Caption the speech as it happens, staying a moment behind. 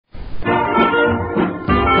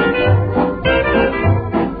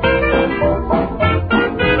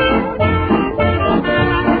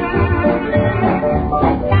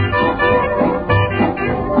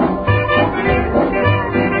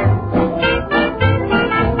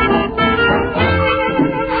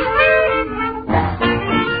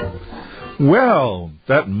Well,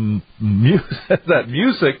 that that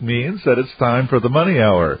music means that it's time for the Money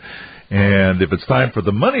Hour. And if it's time for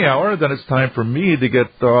the Money Hour, then it's time for me to get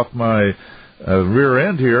off my rear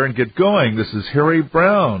end here and get going. This is Harry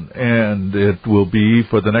Browne, and it will be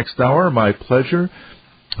for the next hour my pleasure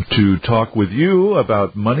to talk with you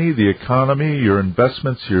about money, the economy, your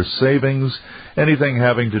investments, your savings, anything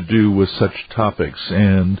having to do with such topics.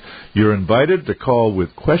 And you're invited to call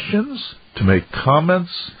with questions, to make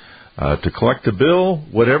comments, to collect a bill,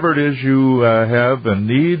 whatever it is you have and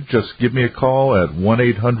need. Just give me a call at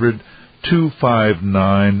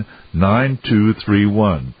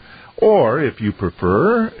 1-800-259-9231. Or, if you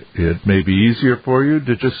prefer, it may be easier for you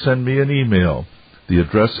to just send me an email. The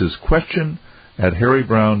address is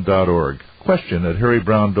question@harrybrowne.org.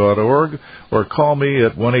 question@harrybrowne.org, or call me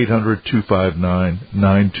at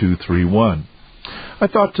 1-800-259-9231. I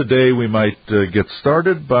thought today we might get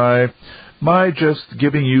started by my just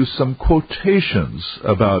giving you some quotations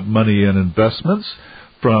about money and investments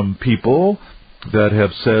from people that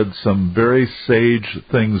have said some very sage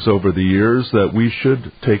things over the years that we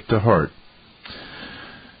should take to heart.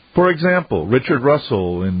 For example, Richard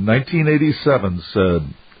Russell in 1987 said,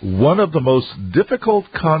 "One of the most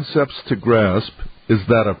difficult concepts to grasp is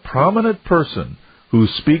that a prominent person who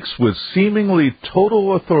speaks with seemingly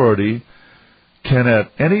total authority can at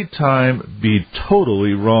any time be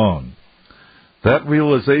totally wrong. That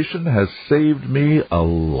realization has saved me a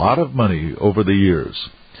lot of money over the years."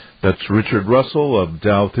 That's Richard Russell of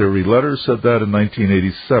Dow Theory Letters said that in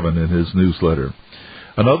 1987 in his newsletter.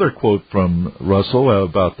 Another quote from Russell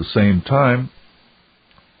about the same time,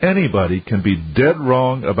 "Anybody can be dead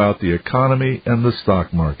wrong about the economy and the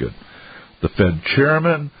stock market. The Fed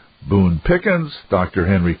chairman, Boone Pickens, Dr.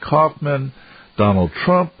 Henry Kaufman, Donald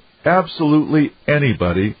Trump, absolutely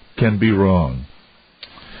anybody can be wrong."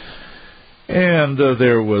 And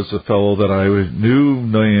there was a fellow that I knew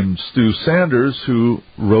named Stu Sanders who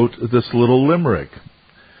wrote this little limerick.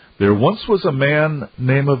 "There once was a man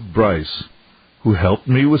named Bryce who helped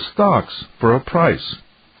me with stocks for a price.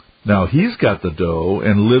 Now he's got the dough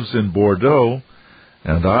and lives in Bordeaux,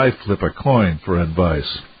 and I flip a coin for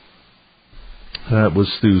advice." That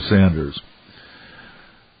was Stu Sanders.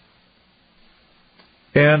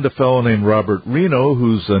 And a fellow named Robert Reno,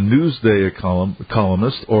 who's a Newsday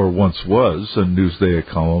columnist, or once was a Newsday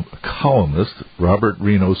columnist, Robert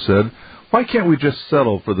Reno said, "Why can't we just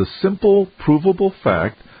settle for the simple, provable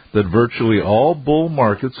fact that virtually all bull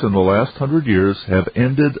markets in the last 100 years have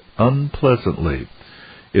ended unpleasantly?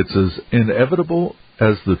 It's as inevitable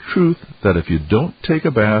as the truth that if you don't take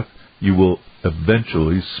a bath, you will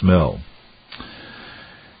eventually smell."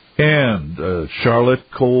 And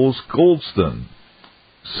Charlotte Coles Goldston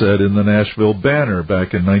said in the Nashville Banner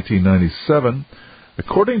back in 1997,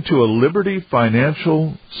 according to a Liberty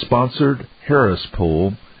Financial-sponsored Harris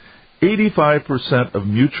poll, 85% of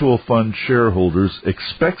mutual fund shareholders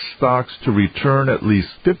expect stocks to return at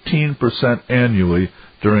least 15% annually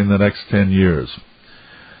during the next 10 years.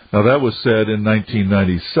 Now, that was said in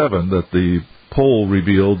 1997, that the poll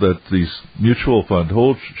revealed that these mutual fund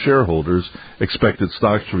shareholders expected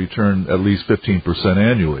stocks to return at least 15%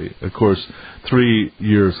 annually. Of course, 3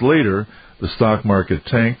 years later, the stock market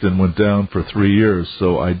tanked and went down for 3 years,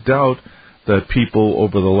 so I doubt that people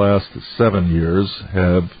over the last 7 years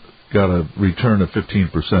have got a return of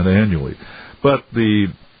 15% annually. But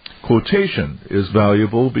the quotation is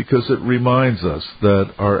valuable because it reminds us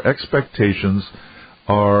that our expectations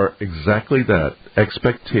are exactly that,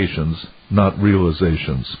 expectations, not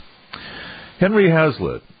realizations. Henry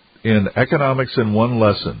Hazlitt, in Economics in One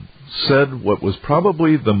Lesson, said what was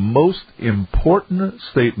probably the most important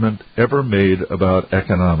statement ever made about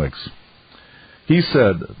economics. He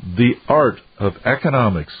said, "The art of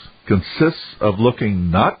economics consists of looking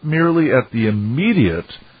not merely at the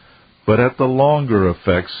immediate, but at the longer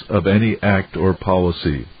effects of any act or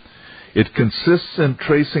policy. It consists in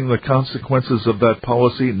tracing the consequences of that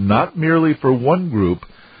policy not merely for one group,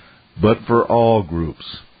 but for all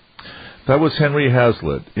groups." That was Henry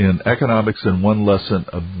Hazlitt in Economics in One Lesson,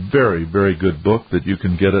 a very, very good book that you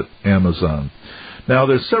can get at Amazon. Now,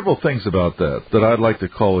 there's several things about that I'd like to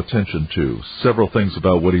call attention to, several things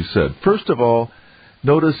about what he said. First of all,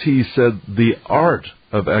 notice he said the art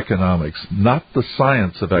of economics, not the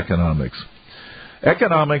science of economics.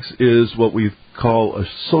 Economics is what we call a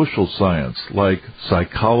social science, like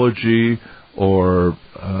psychology or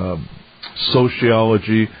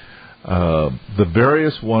sociology, the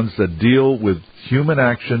various ones that deal with human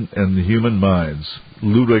action and the human minds.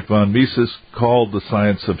 Ludwig von Mises called the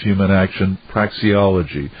science of human action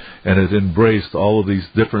praxeology, and it embraced all of these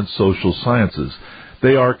different social sciences.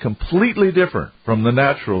 They are completely different from the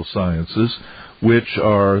natural sciences, which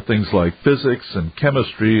are things like physics and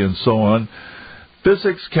chemistry and so on.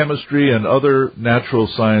 Physics, chemistry, and other natural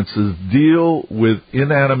sciences deal with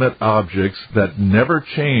inanimate objects that never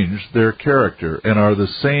change their character and are the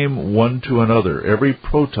same one to another. Every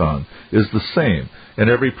proton is the same,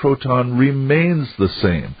 and every proton remains the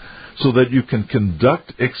same, so that you can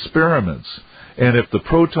conduct experiments. And if the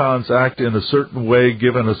protons act in a certain way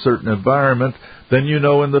given a certain environment, then you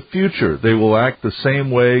know in the future they will act the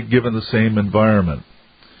same way given the same environment.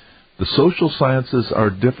 The social sciences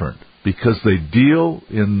are different because they deal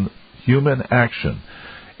in human action.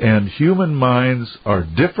 And human minds are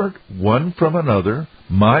different one from another.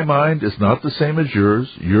 My mind is not the same as yours.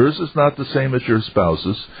 Yours is not the same as your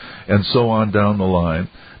spouse's, and so on down the line.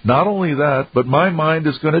 Not only that, but my mind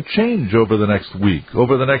is going to change over the next week,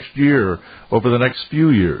 over the next year, over the next few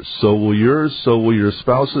years. So will yours, so will your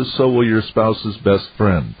spouse's, so will your spouse's best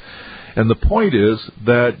friend. And the point is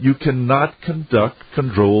that you cannot conduct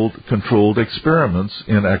controlled experiments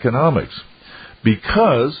in economics,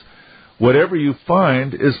 because whatever you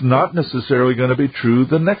find is not necessarily going to be true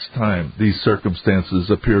the next time these circumstances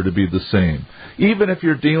appear to be the same, even if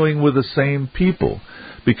you're dealing with the same people,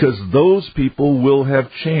 because those people will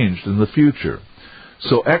have changed in the future.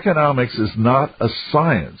 So economics is not a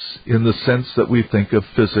science in the sense that we think of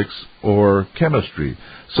physics or chemistry.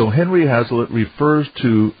 So Henry Hazlitt refers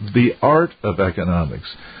to the art of economics,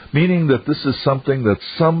 meaning that this is something that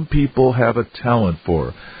some people have a talent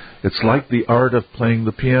for. It's like the art of playing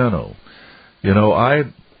the piano. You know, I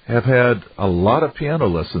have had a lot of piano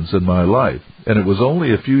lessons in my life, and it was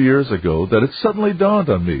only a few years ago that it suddenly dawned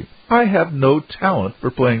on me. I have no talent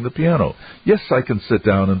for playing the piano. Yes, I can sit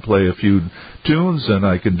down and play a few tunes, and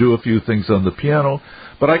I can do a few things on the piano,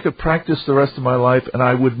 but I could practice the rest of my life, and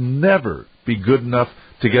I would never be good enough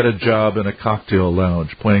to get a job in a cocktail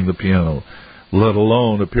lounge playing the piano, let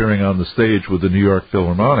alone appearing on the stage with the New York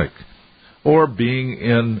Philharmonic, or being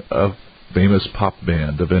in a famous pop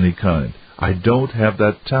band of any kind. I don't have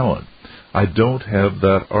that talent. I don't have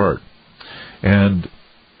that art. And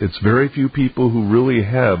it's very few people who really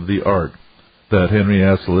have the art that Henry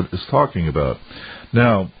Hazlitt is talking about.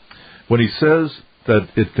 Now, when he says that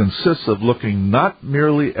it consists of looking not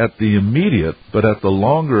merely at the immediate, but at the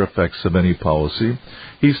longer effects of any policy,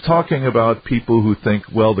 he's talking about people who think,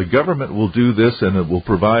 well, the government will do this and it will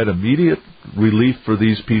provide immediate relief for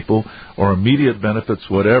these people or immediate benefits,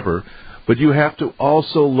 whatever. But you have to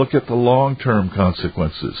also look at the long-term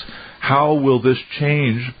consequences. How will this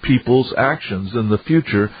change people's actions in the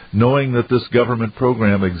future, knowing that this government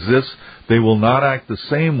program exists? They will not act the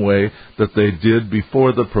same way that they did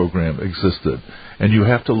before the program existed. And you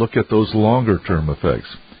have to look at those longer-term effects.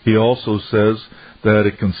 He also says that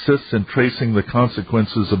it consists in tracing the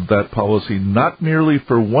consequences of that policy not merely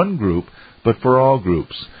for one group, but for all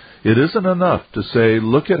groups. It isn't enough to say,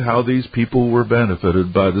 look at how these people were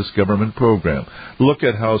benefited by this government program. Look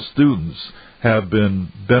at how students have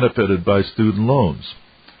been benefited by student loans.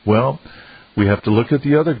 Well, we have to look at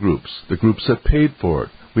the other groups, the groups that paid for it.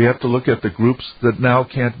 We have to look at the groups that now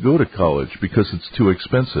can't go to college because it's too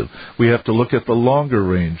expensive. We have to look at the longer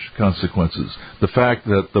range consequences. The fact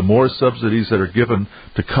that the more subsidies that are given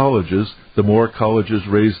to colleges, the more colleges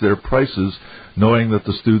raise their prices, knowing that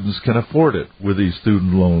the students can afford it with these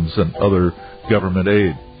student loans and other government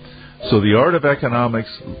aid. So the art of economics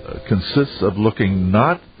consists of looking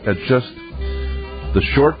not at just the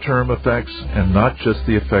short-term effects and not just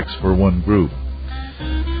the effects for one group.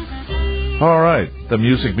 All right, the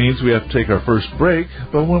music means we have to take our first break,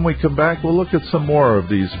 but when we come back, we'll look at some more of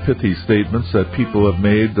these pithy statements that people have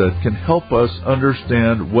made that can help us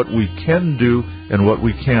understand what we can do and what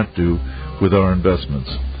we can't do with our investments.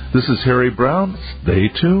 This is Harry Browne. Stay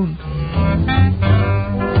tuned.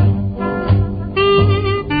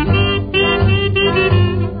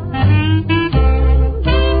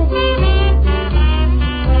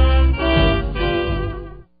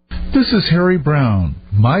 This is Harry Browne.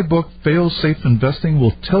 My book, Fail-Safe Investing,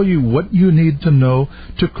 will tell you what you need to know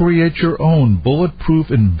to create your own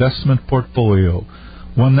bulletproof investment portfolio,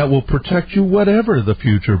 one that will protect you whatever the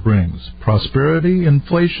future brings, prosperity,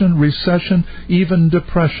 inflation, recession, even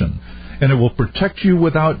depression. And it will protect you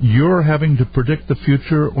without your having to predict the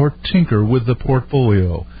future or tinker with the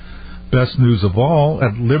portfolio. Best news of all,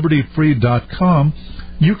 at libertyfree.com,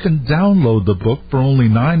 you can download the book for only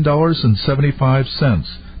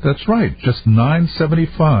 $9.75. That's right, just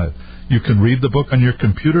 $9.75. You can read the book on your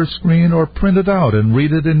computer screen or print it out and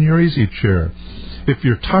read it in your easy chair. If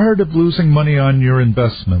you're tired of losing money on your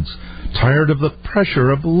investments, tired of the pressure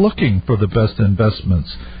of looking for the best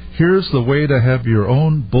investments, Here's the way to have your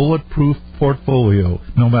own bulletproof portfolio,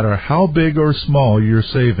 no matter how big or small your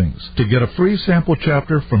savings. To get a free sample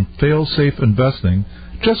chapter from Fail-Safe Investing,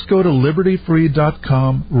 just go to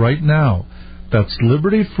libertyfree.com right now. That's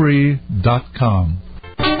libertyfree.com.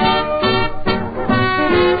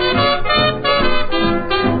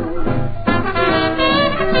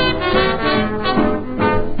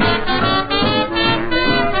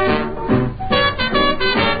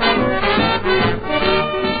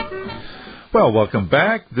 Well, welcome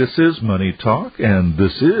back. This is Money Talk, and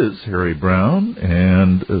this is Harry Browne,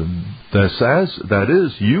 and that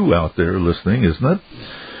is you out there listening, isn't it?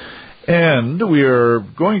 And we are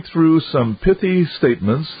going through some pithy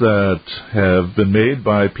statements that have been made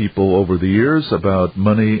by people over the years about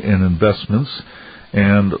money and investments,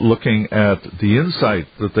 and looking at the insight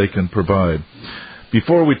that they can provide.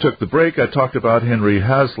 Before we took the break, I talked about Henry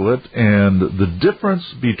Hazlitt and the difference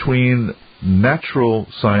between natural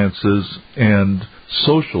sciences and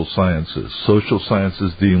social sciences. Social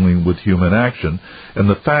sciences dealing with human action, and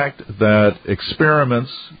the fact that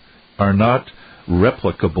experiments are not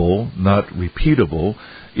replicable, not repeatable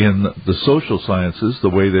in the social sciences the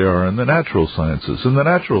way they are in the natural sciences. In the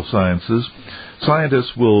natural sciences,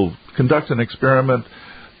 scientists will conduct an experiment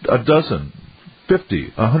a dozen,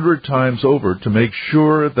 50, 100 times over to make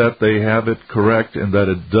sure that they have it correct and that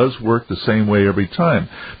it does work the same way every time.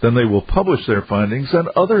 Then they will publish their findings, and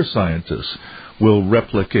other scientists will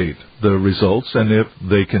replicate the results, and if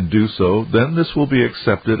they can do so, then this will be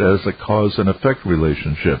accepted as a cause and effect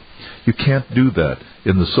relationship. You can't do that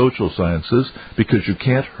in the social sciences because you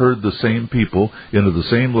can't herd the same people into the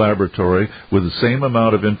same laboratory with the same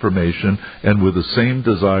amount of information and with the same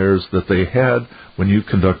desires that they had when you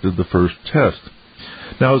conducted the first test.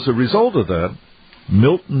 Now, as a result of that,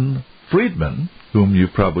 Milton Friedman, whom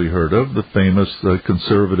you've probably heard of, the famous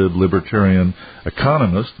conservative libertarian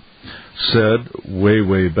economist, said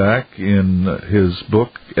way back in his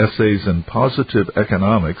book, Essays in Positive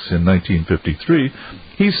Economics in 1953,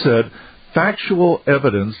 he said, factual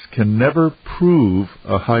evidence can never prove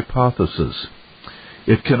a hypothesis.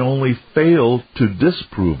 It can only fail to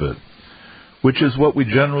disprove it, which is what we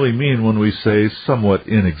generally mean when we say, somewhat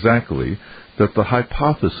inexactly, that the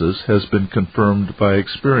hypothesis has been confirmed by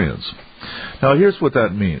experience. Now, here's what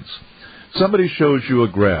that means. Somebody shows you a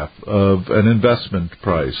graph of an investment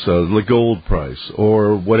price, the gold price,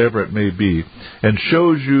 or whatever it may be, and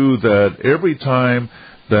shows you that every time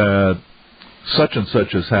that such and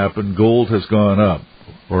such has happened, gold has gone up,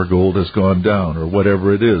 or gold has gone down, or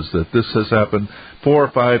whatever it is, that this has happened 4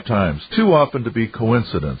 or 5 times, too often to be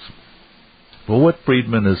coincidence. Well, what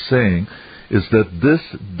Friedman is saying is that this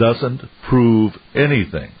doesn't prove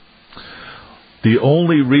anything. The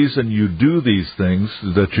only reason you do these things,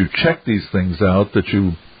 that you check these things out, that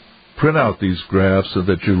you print out these graphs, so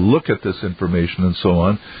that you look at this information and so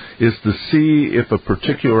on, is to see if a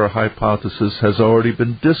particular hypothesis has already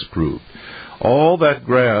been disproved. All that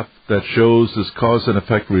graph that shows this cause and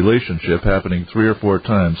effect relationship happening 3 or 4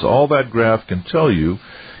 times, all that graph can tell you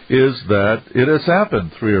is that it has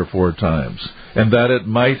happened 3 or 4 times, and that it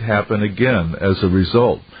might happen again as a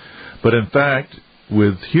result. But in fact,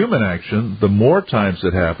 with human action, the more times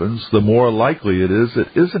it happens, the more likely it is it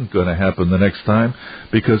isn't going to happen the next time,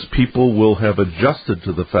 because people will have adjusted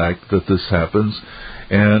to the fact that this happens,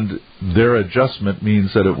 and their adjustment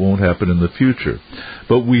means that it won't happen in the future.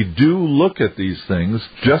 But we do look at these things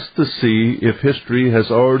just to see if history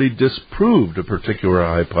has already disproved a particular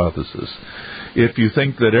hypothesis. If you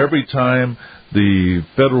think that every time the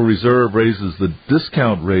Federal Reserve raises the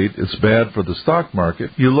discount rate, it's bad for the stock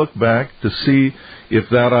market, you look back to see if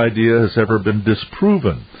that idea has ever been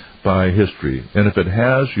disproven by history. And if it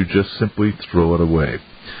has, you just simply throw it away.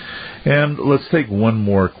 And let's take one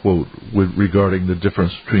more quote regarding the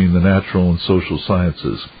difference between the natural and social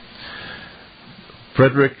sciences.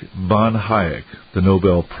 Friedrich von Hayek, the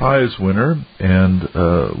Nobel Prize winner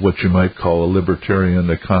and what you might call a libertarian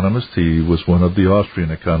economist, he was one of the Austrian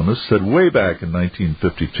economists, said way back in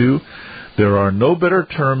 1952, there are no better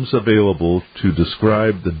terms available to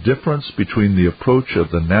describe the difference between the approach of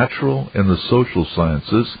the natural and the social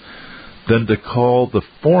sciences than to call the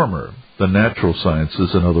former, the natural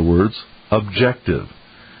sciences, in other words, objective,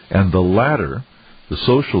 and the latter, the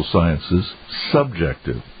social sciences,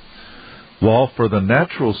 subjective. While for the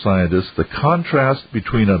natural scientist, the contrast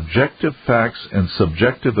between objective facts and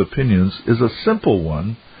subjective opinions is a simple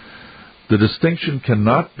one, the distinction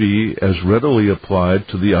cannot be as readily applied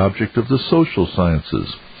to the object of the social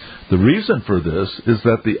sciences. The reason for this is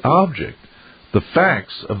that the object, the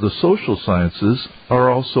facts of the social sciences, are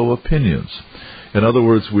also opinions. In other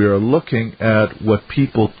words, we are looking at what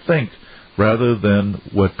people think rather than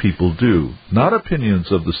what people do. Not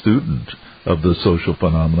opinions of the student of the social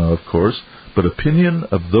phenomena, of course, but opinion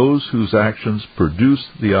of those whose actions produce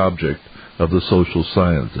the object of the social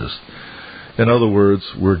scientist. In other words,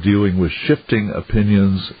 we're dealing with shifting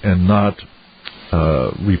opinions and not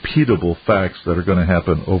repeatable facts that are going to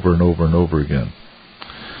happen over and over and over again.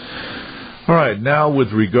 All right, now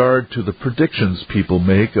with regard to the predictions people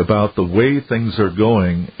make about the way things are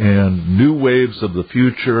going and new waves of the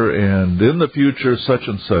future and in the future such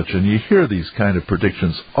and such, and you hear these kind of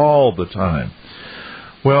predictions all the time.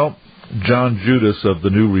 Well, John Judas of the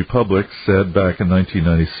New Republic said back in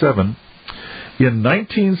 1997, in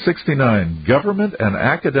 1969, government and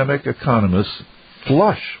academic economists,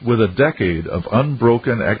 flush with a decade of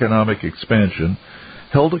unbroken economic expansion,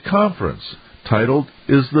 held a conference titled,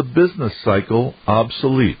 Is the Business Cycle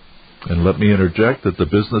Obsolete? And let me interject that the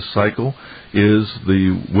business cycle is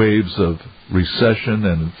the waves of recession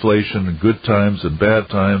and inflation and good times and bad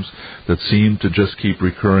times that seem to just keep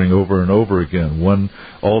recurring over and over again, one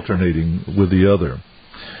alternating with the other.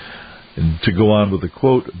 And to go on with the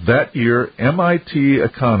quote, that year, MIT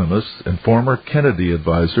economist and former Kennedy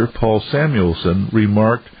advisor Paul Samuelson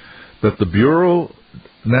remarked that the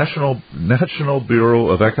National Bureau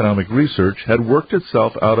of Economic Research had worked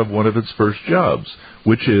itself out of one of its first jobs,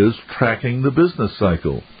 which is tracking the business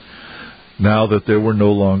cycle, now that there were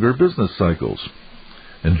no longer business cycles.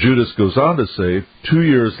 And Judas goes on to say, 2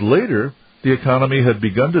 years later, the economy had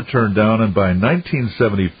begun to turn down, and by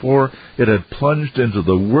 1974, it had plunged into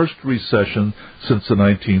the worst recession since the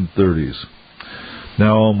 1930s.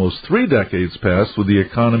 Now almost 3 decades passed with the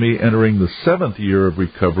economy entering the 7th year of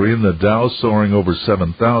recovery and the Dow soaring over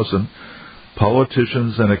 7,000.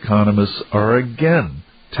 Politicians and economists are again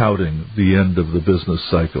touting the end of the business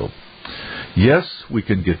cycle. Yes, we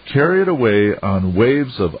can get carried away on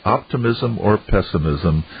waves of optimism or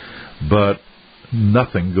pessimism, but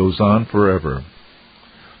nothing goes on forever.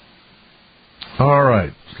 All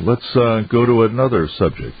right, let's go to another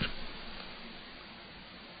subject.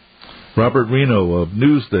 Robert Reno of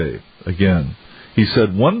Newsday, again. He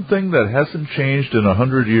said, one thing that hasn't changed in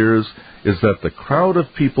 100 years is that the crowd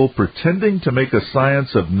of people pretending to make a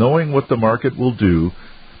science of knowing what the market will do,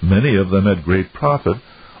 many of them at great profit,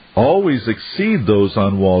 always exceed those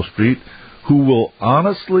on Wall Street who will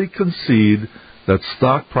honestly concede that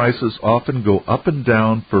stock prices often go up and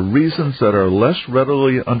down for reasons that are less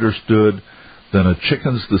readily understood than a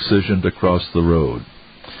chicken's decision to cross the road.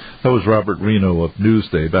 That was Robert Reno of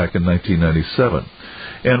Newsday back in 1997.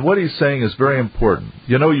 And what he's saying is very important.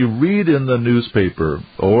 You know, you read in the newspaper,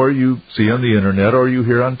 or you see on the Internet, or you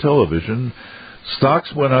hear on television,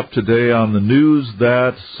 stocks went up today on the news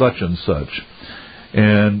that such and such.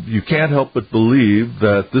 And you can't help but believe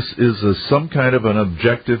that this is some kind of an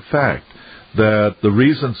objective fact, that the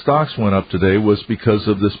reason stocks went up today was because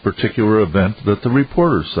of this particular event that the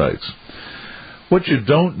reporter cites. What you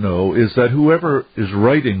don't know is that whoever is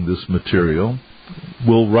writing this material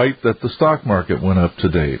will write that the stock market went up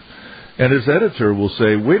today. And his editor will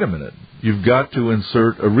say, wait a minute, you've got to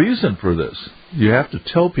insert a reason for this. You have to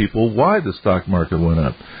tell people why the stock market went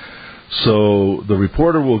up. So the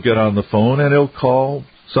reporter will get on the phone and he'll call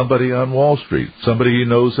somebody on Wall Street, somebody he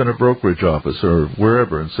knows in a brokerage office or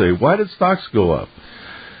wherever, and say, why did stocks go up?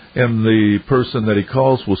 And the person that he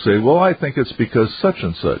calls will say, well, I think it's because such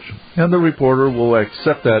and such. And the reporter will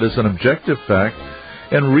accept that as an objective fact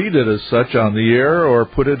and read it as such on the air or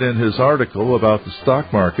put it in his article about the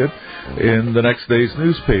stock market in the next day's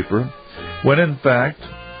newspaper, when in fact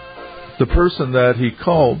the person that he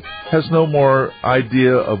called has no more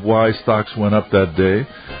idea of why stocks went up that day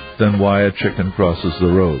than why a chicken crosses the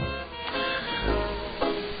road.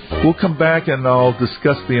 We'll come back and I'll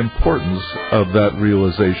discuss the importance of that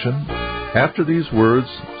realization after these words,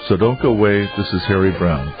 so don't go away. This is Harry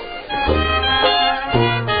Browne.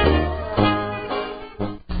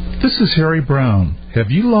 This is Harry Browne.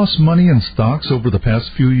 Have you lost money in stocks over the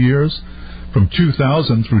past few years? From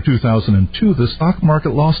 2000 through 2002, the stock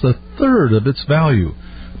market lost a third of its value.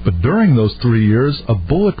 But during those 3 years, a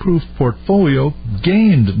bulletproof portfolio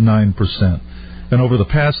gained 9%. And over the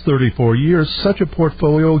past 34 years, such a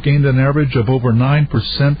portfolio gained an average of over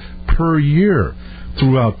 9% per year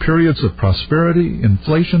throughout periods of prosperity,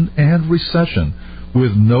 inflation, and recession,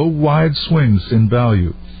 with no wide swings in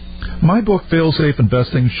value. My book, Fail-Safe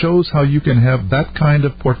Investing, shows how you can have that kind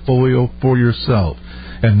of portfolio for yourself.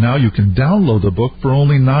 And now you can download the book for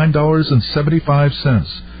only $9.75.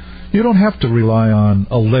 You don't have to rely on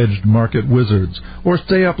alleged market wizards or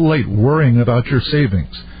stay up late worrying about your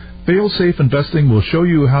savings. Fail-Safe Investing will show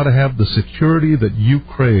you how to have the security that you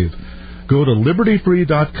crave. Go to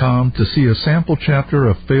libertyfree.com to see a sample chapter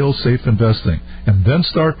of fail-safe investing, and then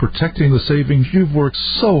start protecting the savings you've worked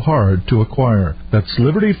so hard to acquire. That's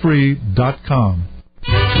libertyfree.com.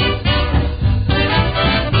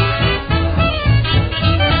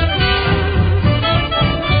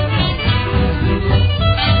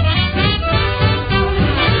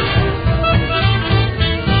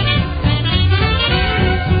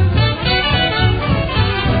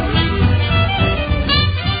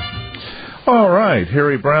 All right,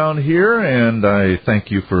 Harry Browne here, and I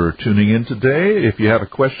thank you for tuning in today. If you have a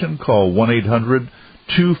question, call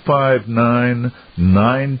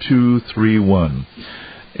 1-800-259-9231.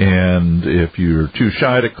 And if you're too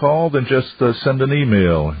shy to call, then just send an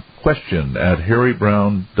email,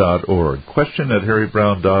 question@harrybrowne.org,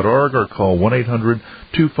 question@harrybrowne.org, or call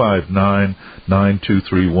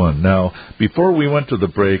 1-800-259-9231. Now, before we went to the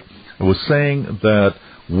break, I was saying that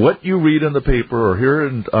what you read in the paper or hear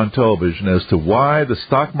on television as to why the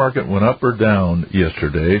stock market went up or down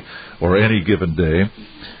yesterday or any given day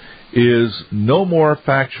is no more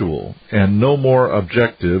factual and no more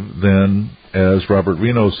objective than, as Robert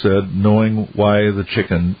Reno said, knowing why the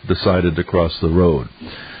chicken decided to cross the road.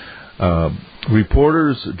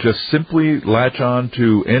 Reporters just simply latch on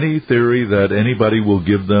to any theory that anybody will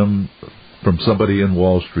give them from somebody in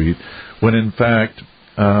Wall Street, when in fact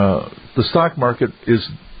the stock market is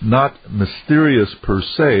not mysterious per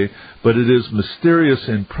se, but it is mysterious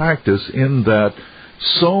in practice in that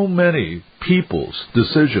so many people's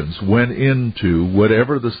decisions went into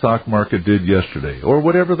whatever the stock market did yesterday, or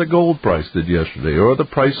whatever the gold price did yesterday, or the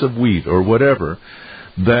price of wheat, or whatever,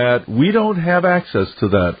 that we don't have access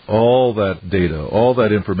to all that data, all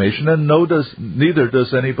that information, and neither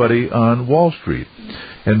does anybody on Wall Street.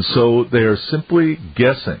 And so they are simply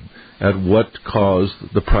guessing at what caused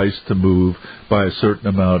the price to move by a certain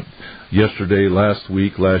amount yesterday, last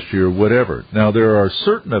week, last year, whatever. Now, there are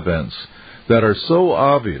certain events that are so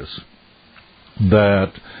obvious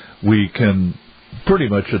that we can pretty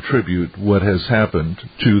much attribute what has happened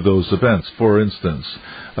to those events. For instance,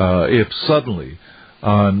 if suddenly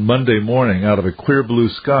on Monday morning, out of a clear blue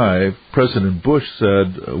sky, President Bush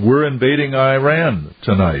said, "We're invading Iran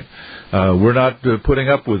tonight. We're not putting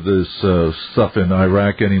up with this stuff in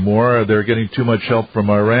Iraq anymore. They're getting too much help from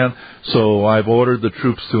Iran, so I've ordered the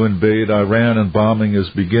troops to invade Iran, and bombing is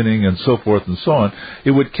beginning," and so forth and so on. It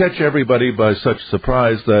would catch everybody by such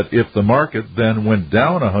surprise that if the market then went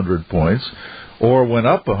down 100 points or went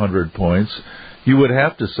up 100 points, you would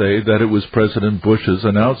have to say that it was President Bush's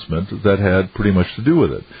announcement that had pretty much to do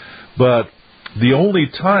with it. But the only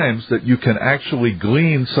times that you can actually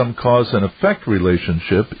glean some cause and effect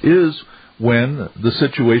relationship is when the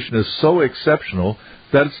situation is so exceptional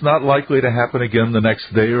that it's not likely to happen again the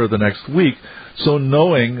next day or the next week. So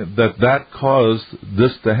knowing that that caused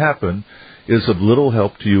this to happen is of little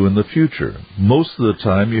help to you in the future. Most of the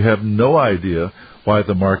time you have no idea why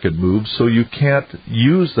the market moves, so you can't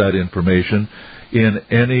use that information in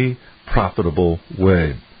any profitable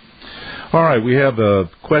way. All right, we have a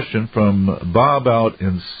question from Bob out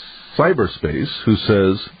in cyberspace who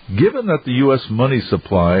says, given that the U.S. money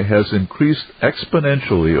supply has increased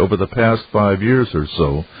exponentially over the past 5 years or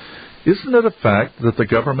so, isn't it a fact that the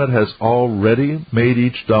government has already made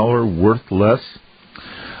each dollar worth less?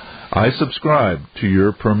 I subscribe to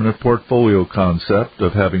your permanent portfolio concept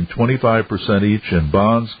of having 25% each in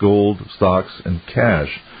bonds, gold, stocks, and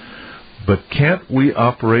cash. But can't we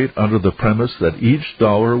operate under the premise that each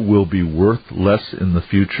dollar will be worth less in the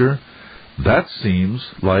future? That seems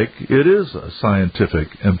like it is a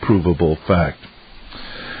scientific and provable fact.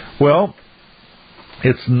 Well,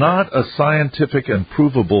 it's not a scientific and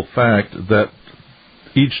provable fact that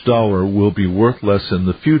each dollar will be worth less in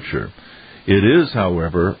the future. It is,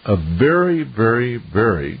 however, a very, very,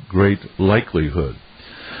 very great likelihood.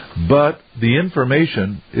 But the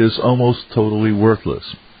information is almost totally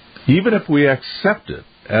worthless. Even if we accept it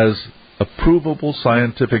as a provable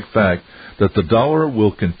scientific fact that the dollar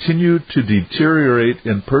will continue to deteriorate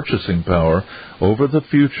in purchasing power over the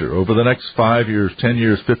future, over the next 5 years, 10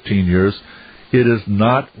 years, 15 years, it is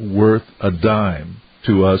not worth a dime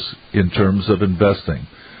to us in terms of investing.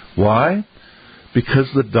 Why?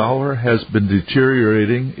 Because the dollar has been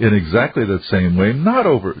deteriorating in exactly the same way,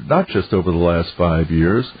 not just over the last 5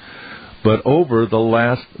 years, but over the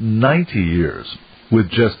last 90 years, with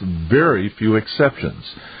just very few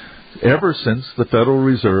exceptions. Ever since the Federal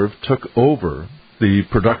Reserve took over the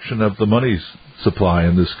production of the money supply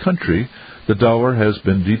in this country, the dollar has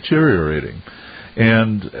been deteriorating.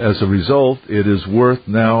 And as a result, it is worth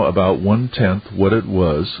now about 1/10 what it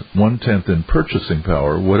was, 1/10 in purchasing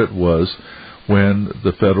power, what it was when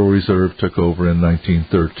the Federal Reserve took over in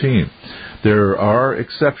 1913. There are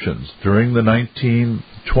exceptions. During the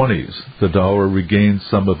 1920s, the dollar regained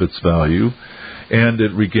some of its value, and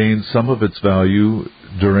it regained some of its value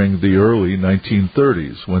during the early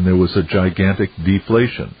 1930s when there was a gigantic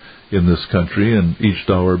deflation in this country and each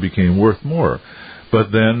dollar became worth more.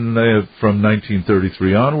 But then from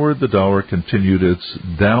 1933 onward, the dollar continued its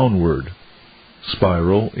downward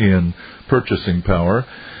spiral in purchasing power.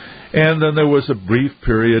 And then there was a brief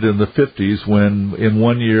period in the 50s when in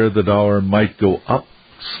one year the dollar might go up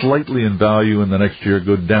slightly in value and the next year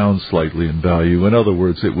go down slightly in value. In other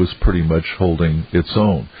words, it was pretty much holding its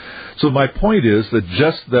own. So my point is that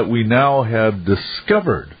just that we now have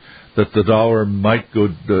discovered that the dollar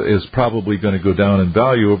is probably going to go down in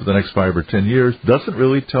value over the next 5 or 10 years doesn't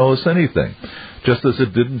really tell us anything, just as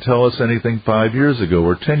it didn't tell us anything 5 years ago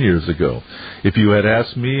or 10 years ago. If you had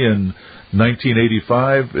asked me in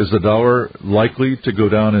 1985, is the dollar likely to go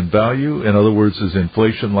down in value? In other words, is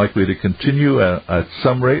inflation likely to continue at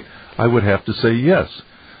some rate? I would have to say yes.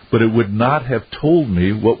 But it would not have told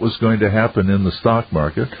me what was going to happen in the stock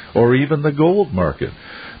market or even the gold market,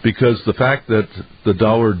 because the fact that the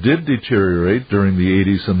dollar did deteriorate during the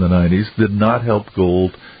 80s and the 90s did not help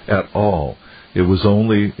gold at all. It was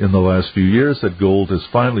only in the last few years that gold has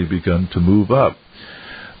finally begun to move up.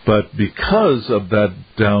 But because of that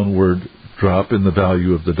downward drop in the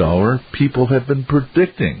value of the dollar, people have been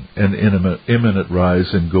predicting an imminent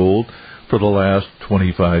rise in gold for the last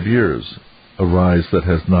 25 years, a rise that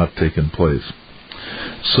has not taken place.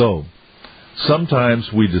 So,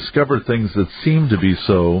 sometimes we discover things that seem to be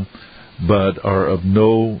so, but are of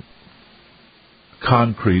no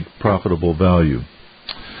concrete profitable value.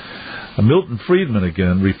 Milton Friedman,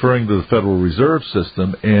 again, referring to the Federal Reserve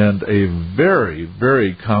System and a very,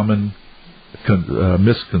 very common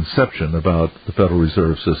misconception about the Federal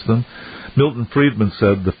Reserve System. Milton Friedman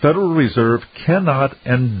said, the Federal Reserve cannot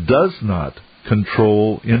and does not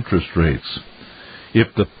control interest rates.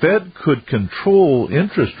 If the Fed could control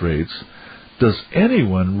interest rates, does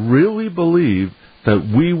anyone really believe that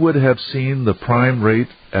we would have seen the prime rate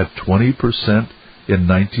at 20% in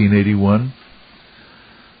 1981?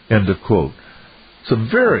 End of quote. It's a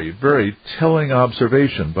very, very telling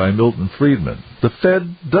observation by Milton Friedman. The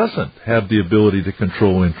Fed doesn't have the ability to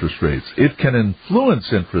control interest rates. It can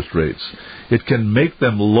influence interest rates. It can make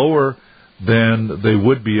them lower than they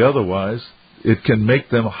would be otherwise. It can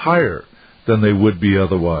make them higher than they would be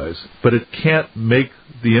otherwise. But it can't make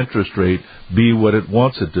the interest rate be what it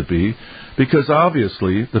wants it to be, because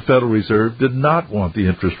obviously the Federal Reserve did not want the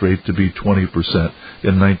interest rate to be 20%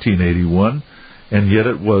 in 1981, and yet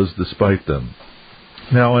it was despite them.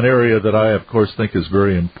 Now, an area that I, of course, think is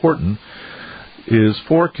very important is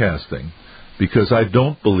forecasting, because I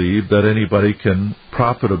don't believe that anybody can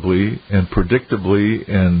profitably and predictably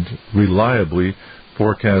and reliably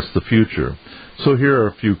forecast the future. So here are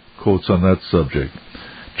a few quotes on that subject.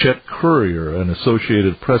 Chet Currier, an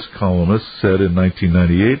Associated Press columnist, said in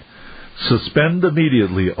 1998, "Suspend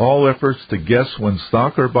immediately all efforts to guess when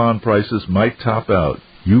stock or bond prices might top out.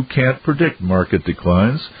 You can't predict market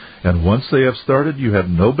declines, and once they have started, you have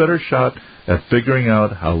no better shot at figuring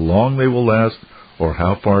out how long they will last or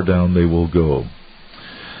how far down they will go."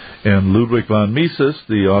 And Ludwig von Mises,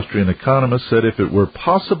 the Austrian economist, said, "If it were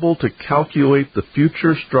possible to calculate the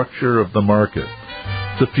future structure of the market,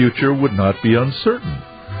 the future would not be uncertain.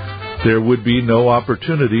 There would be no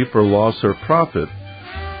opportunity for loss or profit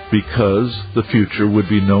because the future would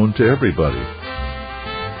be known to everybody."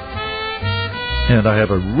 And I have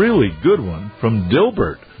a really good one from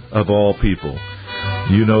Dilbert, of all people.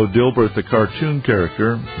 You know, Dilbert, the cartoon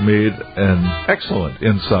character, made an excellent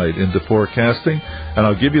insight into forecasting, and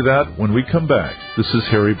I'll give you that when we come back. This is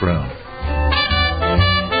Harry Browne.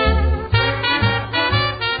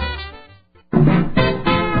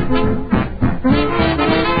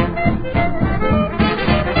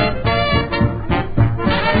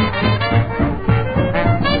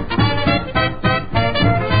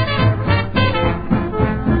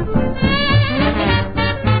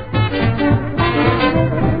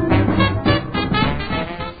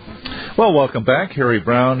 Well, welcome back. Harry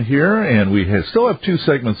Browne here, and we still have 2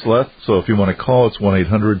 segments left, so if you want to call, it's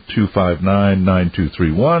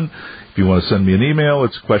 1-800-259-9231. If you want to send me an email,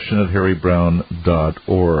 it's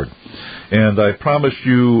question@harrybrowne.org. And I promised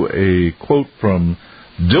you a quote from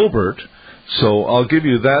Dilbert, so I'll give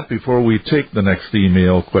you that before we take the next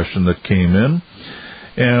email question that came in.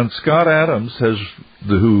 And Scott Adams,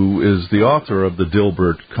 who is the author of the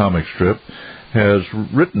Dilbert comic strip, has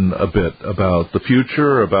written a bit about the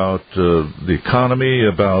future, about the economy,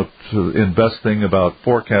 about investing, about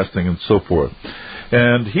forecasting, and so forth.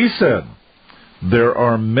 And he said, There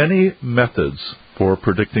are many methods for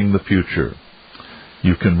predicting the future.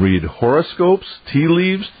 You can read horoscopes, tea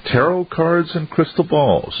leaves, tarot cards, and crystal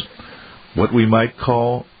balls, what we might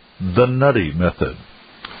call the nutty method.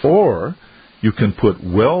 Or you can put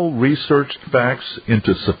well-researched facts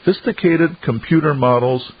into sophisticated computer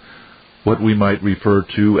models, what we might refer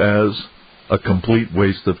to as a complete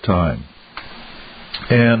waste of time.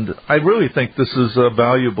 And I really think this is a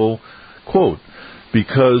valuable quote,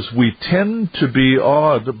 because we tend to be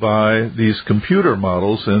awed by these computer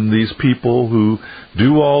models and these people who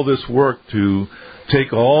do all this work to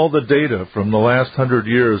take all the data from the last 100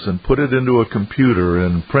 years and put it into a computer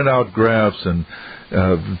and print out graphs and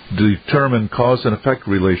determine cause and effect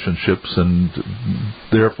relationships, and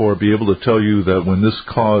therefore be able to tell you that when this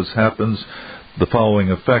cause happens, the following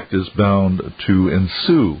effect is bound to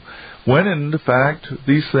ensue. When in fact,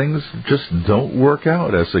 these things just don't work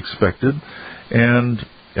out as expected. And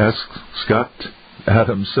as Scott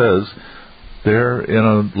Adams says, they're in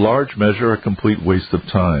a large measure a complete waste of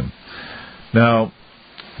time. Now,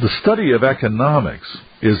 the study of economics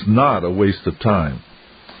is not a waste of time.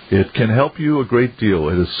 It can help you a great deal.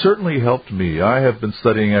 It has certainly helped me. I have been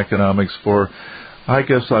studying economics for, I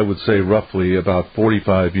guess I would say, roughly about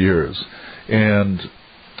 45 years. And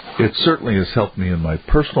it certainly has helped me in my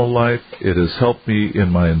personal life. It has helped me in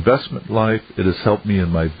my investment life. It has helped me in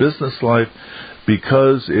my business life,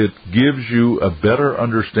 because it gives you a better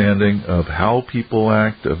understanding of how people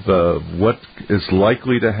act, of what is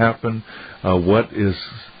likely to happen. What is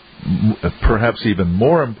perhaps even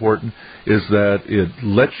more important is that it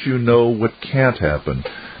lets you know what can't happen.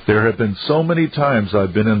 There have been so many times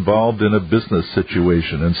I've been involved in a business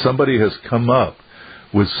situation and somebody has come up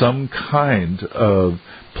with some kind of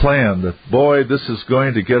plan that, boy, this is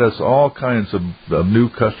going to get us all kinds of new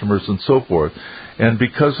customers and so forth. And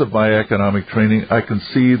because of my economic training, I can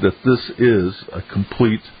see that this is a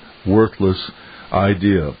complete worthless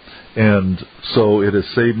idea. And so it has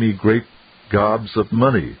saved me great gobs of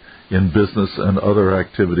money in business and other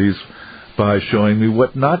activities by showing me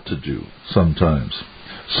what not to do sometimes.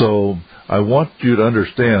 So I want you to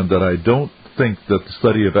understand that I don't think that the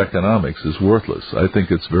study of economics is worthless. I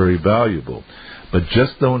think it's very valuable. But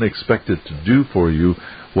just don't expect it to do for you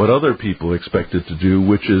what other people expect it to do,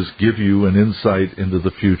 which is give you an insight into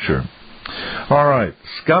the future. All right,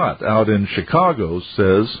 Scott out in Chicago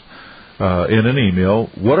says in an email,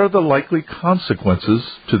 what are the likely consequences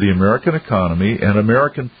to the American economy and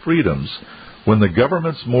American freedoms when the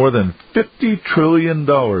government's more than $50 trillion in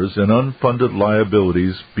unfunded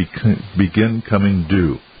liabilities begin coming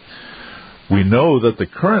due? We know that the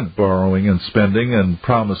current borrowing and spending and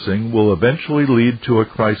promising will eventually lead to a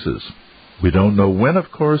crisis. We don't know when,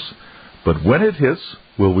 of course, but when it hits,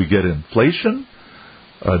 will we get inflation,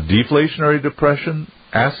 a deflationary depression,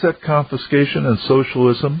 asset confiscation, and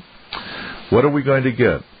socialism? What are we going to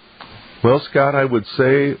get? Well, Scott, I would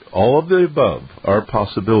say all of the above are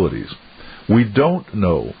possibilities. We don't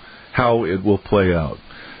know how it will play out.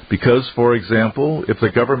 Because, for example, if the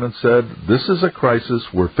government said, this is a crisis,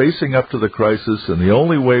 we're facing up to the crisis, and the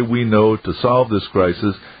only way we know to solve this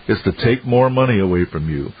crisis is to take more money away from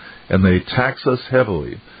you, and they tax us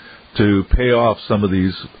heavily to pay off some of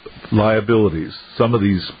these liabilities, some of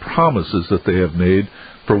these promises that they have made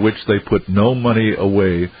for which they put no money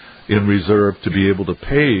away in reserve to be able to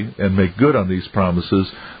pay and make good on these promises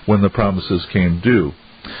when the promises came due.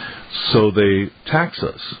 So they tax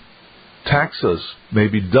us,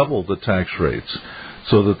 maybe double the tax rates,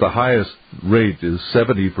 so that the highest rate is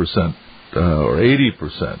 70% or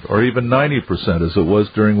 80% or even 90% as it was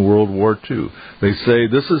during World War II. They say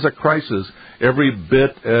this is a crisis every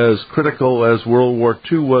bit as critical as World War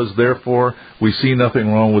II was, therefore we see nothing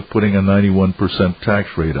wrong with putting a 91% tax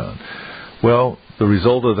rate on. Well, the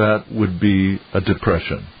result of that would be a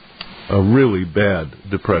depression, a really bad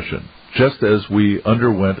depression, just as we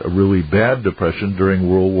underwent a really bad depression during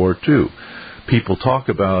World War II. People talk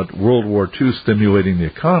about World War II stimulating the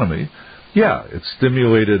economy. Yeah, it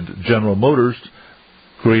stimulated General Motors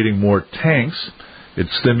creating more tanks. It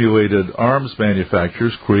stimulated arms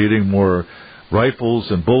manufacturers creating more rifles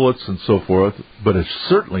and bullets and so forth, but it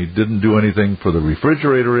certainly didn't do anything for the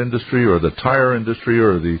refrigerator industry or the tire industry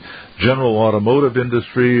or the general automotive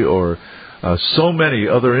industry or so many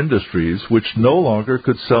other industries which no longer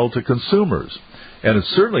could sell to consumers. And it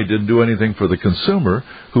certainly didn't do anything for the consumer,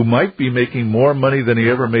 who might be making more money than he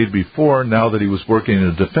ever made before now that he was working in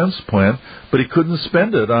a defense plant, but he couldn't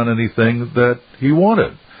spend it on anything that he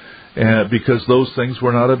wanted because those things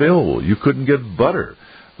were not available. You couldn't get butter.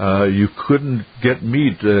 You couldn't get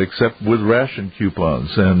meat except with ration coupons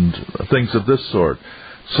and things of this sort.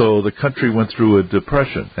 So the country went through a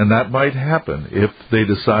depression, and that might happen if they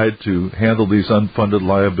decide to handle these unfunded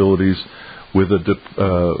liabilities with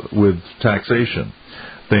taxation.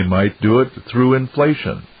 They might do it through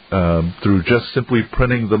inflation, through just simply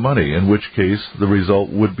printing the money, in which case the result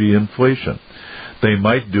would be inflation. They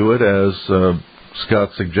might do it, as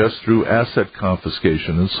Scott suggests, through asset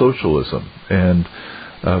confiscation and socialism and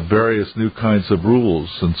various new kinds of rules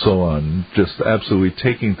and so on, just absolutely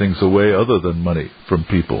taking things away other than money from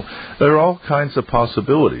people. There are all kinds of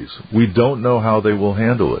possibilities. We don't know how they will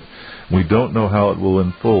handle it. We don't know how it will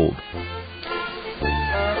unfold.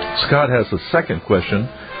 Scott has a second question,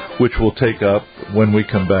 which we'll take up when we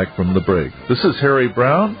come back from the break. This is Harry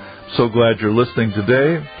Browne. So glad you're listening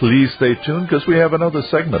today. Please stay tuned because we have another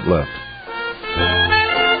segment left.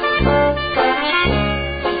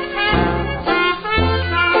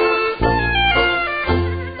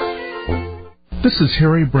 This is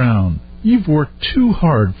Harry Browne. You've worked too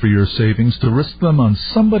hard for your savings to risk them on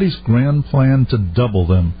somebody's grand plan to double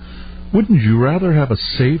them. Wouldn't you rather have a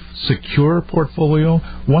safe, secure portfolio,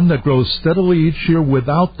 one that grows steadily each year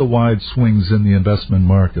without the wide swings in the investment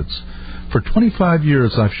markets? For 25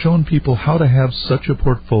 years, I've shown people how to have such a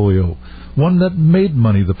portfolio, one that made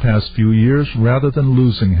money the past few years rather than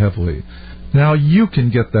losing heavily. Now you can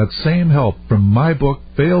get that same help from my book,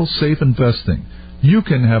 Fail-Safe Investing. You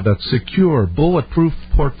can have that secure, bulletproof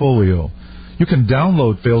portfolio. You can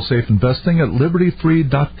download Fail-Safe Investing at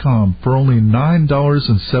libertyfree.com for only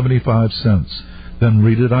 $9.75. Then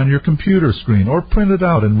read it on your computer screen or print it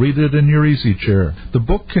out and read it in your easy chair. The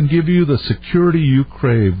book can give you the security you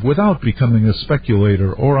crave without becoming a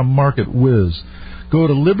speculator or a market whiz. Go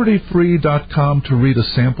to libertyfree.com to read a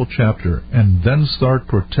sample chapter and then start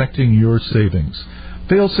protecting your savings.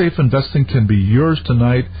 Fail-Safe Investing can be yours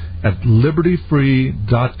tonight at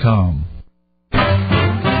libertyfree.com.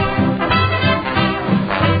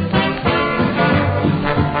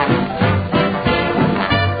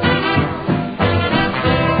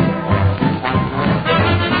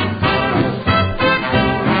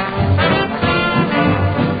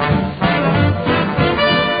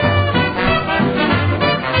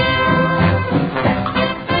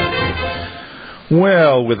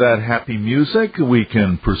 Well, with that happy music, we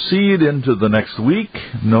can proceed into the next week,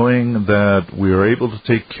 knowing that we are able to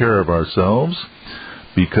take care of ourselves,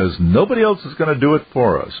 because nobody else is going to do it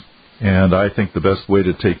for us. And I think the best way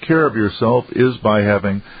to take care of yourself is by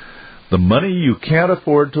having the money you can't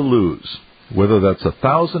afford to lose, whether that's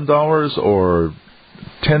 $1,000 or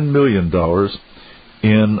 $10 million,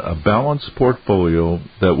 in a balanced portfolio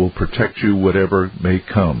that will protect you whatever may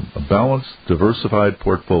come. A balanced, diversified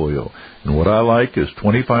portfolio. And what I like is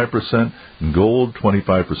 25% in gold,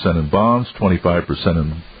 25% in bonds, 25%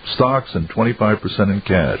 in stocks, and 25% in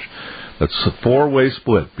cash. That's a four-way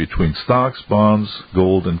split between stocks, bonds,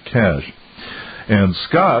 gold, and cash. And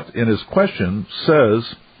Scott, in his question,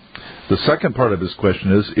 says, the second part of his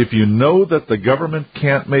question is, if you know that the government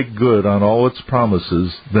can't make good on all its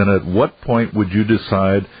promises, then at what point would you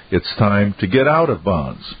decide it's time to get out of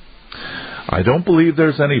bonds? I don't believe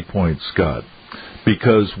there's any point, Scott,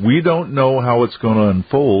 because we don't know how it's going to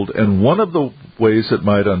unfold, and one of the ways it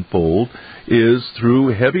might unfold is through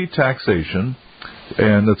heavy taxation,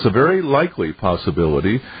 and it's a very likely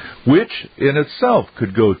possibility, which in itself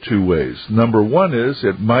could go two ways. Number one is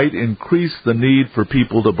it might increase the need for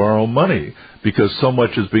people to borrow money because so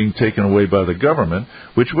much is being taken away by the government,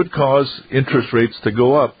 which would cause interest rates to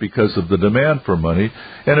go up because of the demand for money,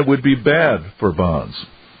 and it would be bad for bonds.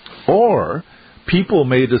 Or people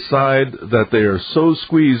may decide that they are so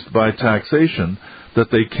squeezed by taxation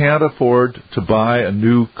that they can't afford to buy a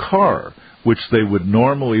new car, which they would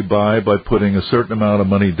normally buy by putting a certain amount of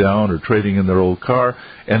money down or trading in their old car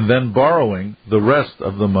and then borrowing the rest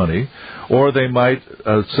of the money. Or they might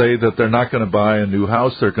say that they're not going to buy a new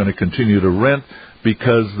house, they're going to continue to rent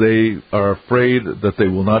because they are afraid that they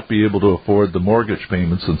will not be able to afford the mortgage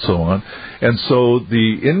payments and so on. And so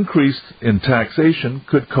the increase in taxation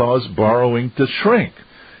could cause borrowing to shrink.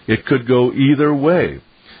 It could go either way.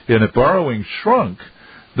 And if borrowing shrunk,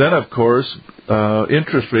 then, of course,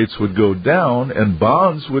 interest rates would go down, and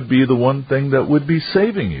bonds would be the one thing that would be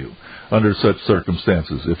saving you under such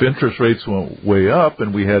circumstances. If interest rates went way up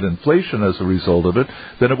and we had inflation as a result of it,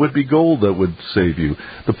 then it would be gold that would save you.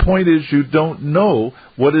 The point is you don't know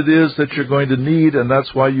what it is that you're going to need, and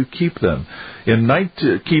that's why you keep them.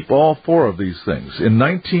 Keep all four of these things. In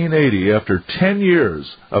 1980, after 10 years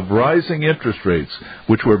of rising interest rates,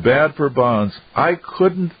 which were bad for bonds, I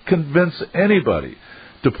couldn't convince anybody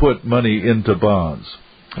to put money into bonds.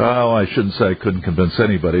 Well, I shouldn't say I couldn't convince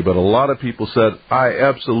anybody, but a lot of people said, I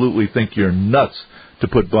absolutely think you're nuts to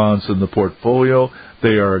put bonds in the portfolio,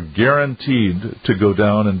 they are guaranteed to go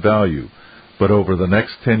down in value. But over the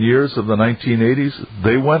next 10 years of the 1980s,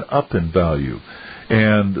 they went up in value.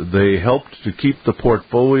 And they helped to keep the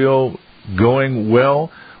portfolio going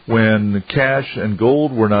well when cash and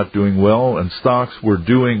gold were not doing well and stocks were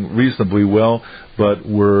doing reasonably well, but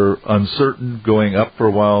were uncertain, going up for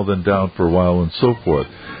a while, then down for a while, and so forth.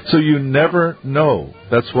 So you never know.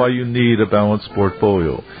 That's why you need a balanced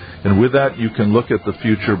portfolio. And with that, you can look at the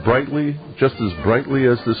future brightly, just as brightly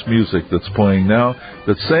as this music that's playing now,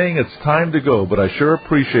 that's saying it's time to go. But I sure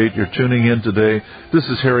appreciate your tuning in today. This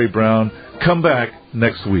is Harry Browne. Come back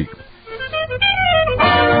next week.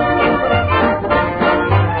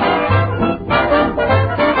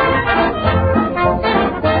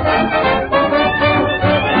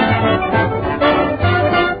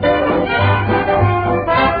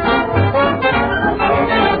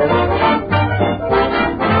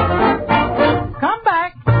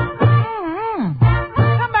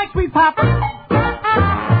 Papa.